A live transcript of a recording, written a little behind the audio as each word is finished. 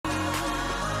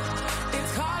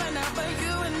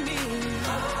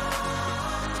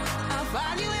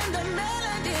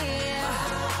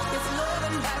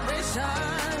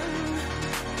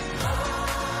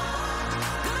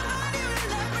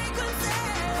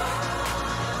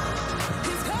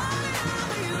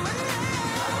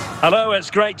Hello, it's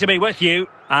great to be with you,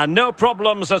 and no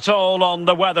problems at all on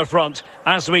the weather front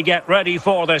as we get ready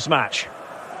for this match.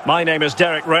 My name is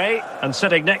Derek Ray, and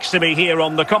sitting next to me here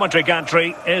on the commentary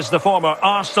gantry is the former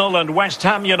Arsenal and West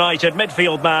Ham United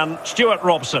midfield man, Stuart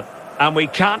Robson. And we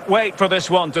can't wait for this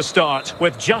one to start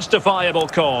with justifiable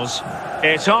cause.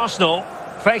 It's Arsenal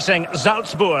facing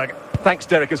Salzburg. Thanks,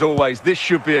 Derek, as always. This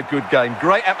should be a good game.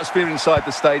 Great atmosphere inside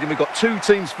the stadium. We've got two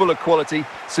teams full of quality,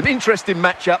 some interesting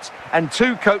matchups, and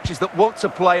two coaches that want to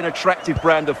play an attractive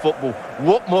brand of football.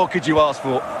 What more could you ask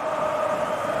for?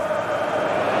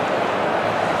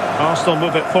 Arsenal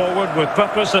move it forward with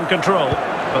purpose and control,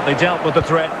 but they dealt with the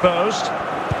threat posed.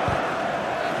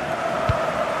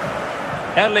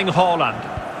 Erling Haaland.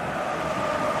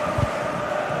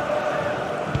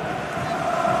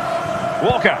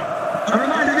 Walker.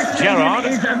 Gerrard.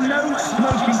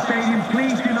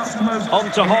 On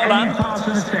to Haaland.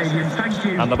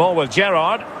 And the ball with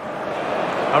Gerrard.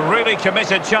 A really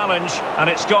committed challenge, and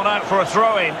it's gone out for a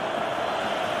throw-in.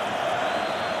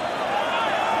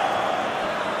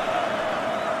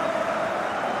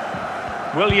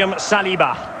 William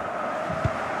Saliba.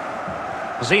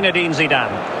 Zinedine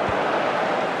Zidane.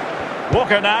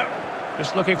 Walker now,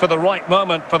 just looking for the right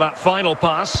moment for that final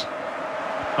pass.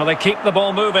 Well, they keep the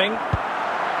ball moving.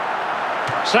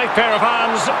 Safe pair of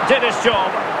hands, did his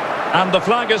job. And the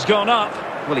flag has gone up.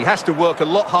 Well, he has to work a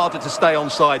lot harder to stay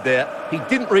onside there. He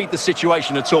didn't read the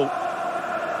situation at all.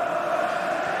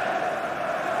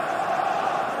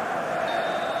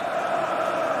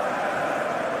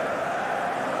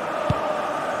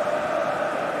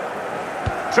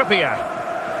 Trippier.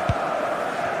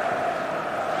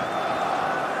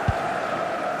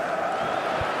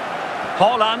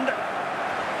 Haaland.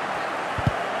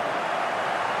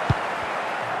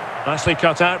 Nicely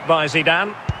cut out by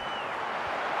Zidane.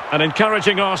 An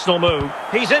encouraging Arsenal move.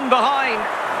 He's in behind.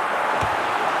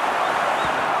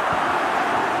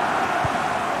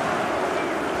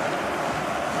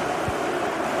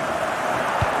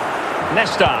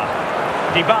 Nesta.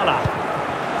 Dybala.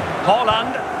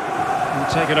 Haaland.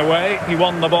 Taken away. He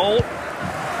won the ball.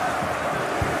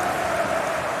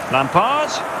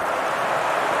 Lampard.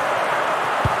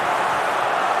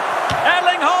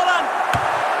 Erling Haaland.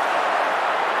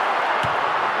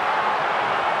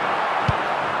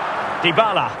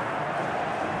 Dybala.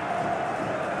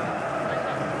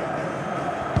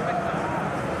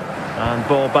 And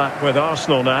ball back with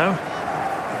Arsenal now.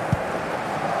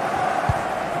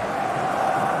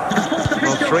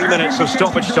 Well, 3 minutes of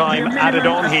stoppage time added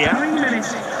on here.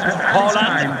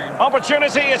 Haaland.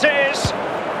 Opportunity it is.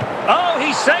 Oh,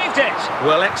 he saved it.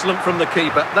 Well, excellent from the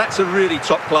keeper. That's a really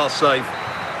top-class save.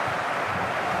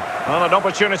 Well, an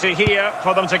opportunity here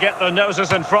for them to get their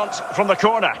noses in front from the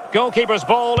corner. Goalkeeper's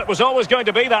ball, it was always going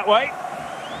to be that way.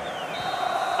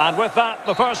 And with that,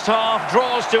 the first half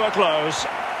draws to a close.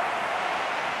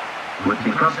 Would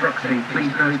be cross-sexy,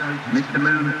 please note, Mr.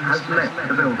 Moon has left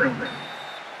the building.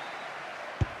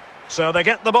 So they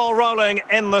get the ball rolling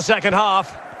in the second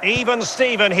half. Even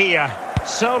Steven here.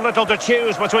 So little to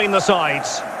choose between the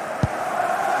sides.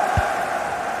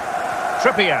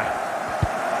 Trippier.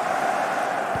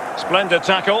 Splendid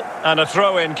tackle and a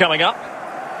throw-in coming up.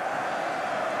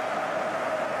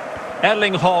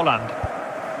 Erling Haaland.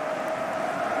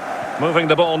 Moving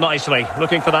the ball nicely,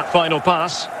 looking for that final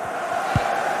pass.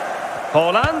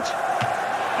 Haaland.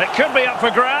 It could be up for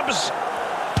grabs.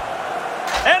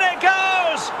 In it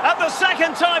goes! At the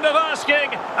second time of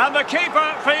asking, and the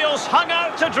keeper feels hung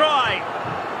out to dry.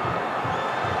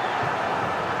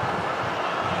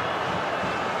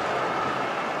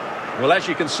 Well, as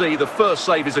you can see, the first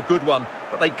save is a good one,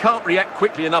 but they can't react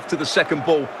quickly enough to the second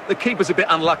ball. The keeper's a bit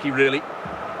unlucky, really.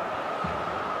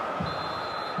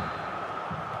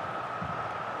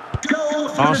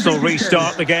 Arsenal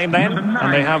restart the game then,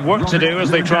 and they have work to do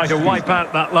as they try to wipe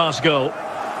out that last goal.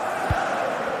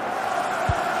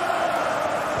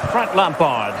 Frank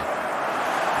Lampard.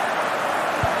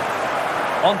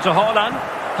 On to Haaland.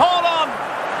 Haaland!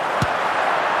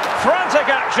 Frantic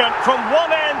action from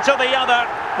one end to the other.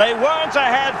 They weren't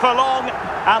ahead for long,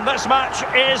 and this match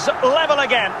is level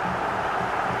again.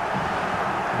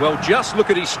 Well, just look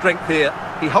at his strength here.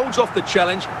 He holds off the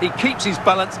challenge, he keeps his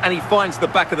balance, and he finds the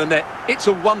back of the net. It's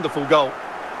a wonderful goal.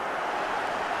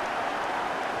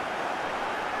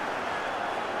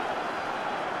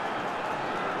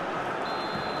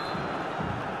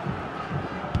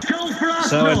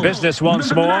 So in business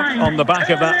once more on the back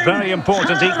of that very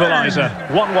important equaliser.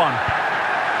 1-1.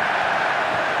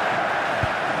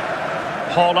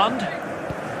 Haaland.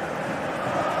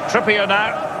 Trippier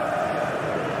now.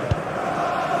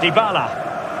 Dybala.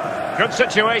 Good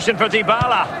situation for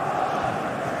Dybala.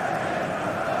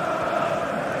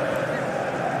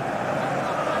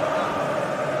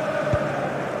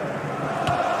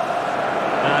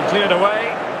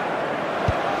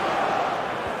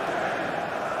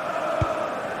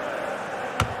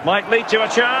 Might lead to a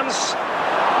chance.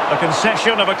 A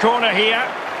concession of a corner here.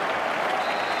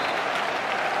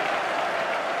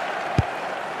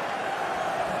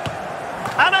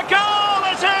 And a goal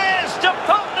it is to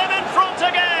put them in front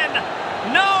again.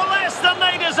 No less than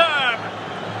they deserve.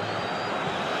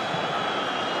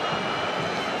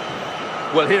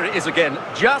 Well, here it is again.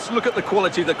 Just look at the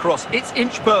quality of the cross. It's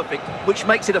inch perfect, which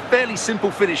makes it a fairly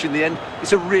simple finish in the end.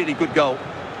 It's a really good goal.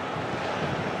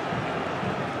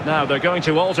 Now they're going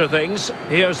to alter things.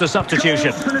 Here's the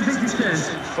substitution.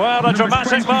 Well, a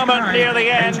dramatic moment near the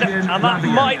end, and that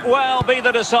might well be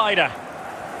the decider.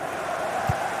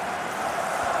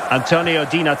 Antonio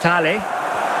Di Natale.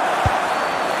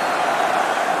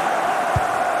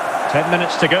 10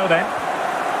 minutes to go then.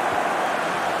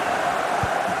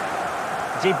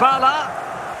 Dybala.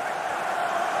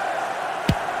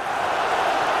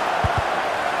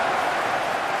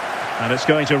 And it's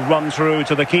going to run through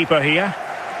to the keeper here.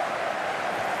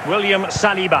 William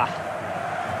Saliba.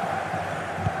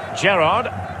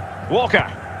 Gerrard. Walker.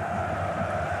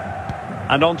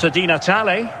 And on to Di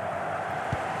Natale.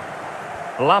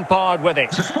 Lampard with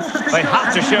it. They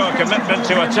have to show a commitment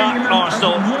to attack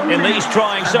Arsenal in these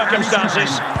trying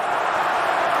circumstances.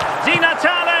 Di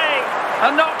Natale,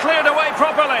 and not cleared away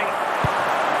properly.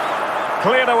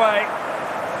 Cleared away.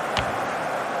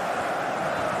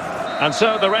 And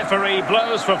so the referee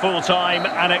blows for full time,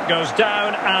 and it goes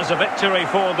down as a victory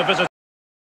for the visitors.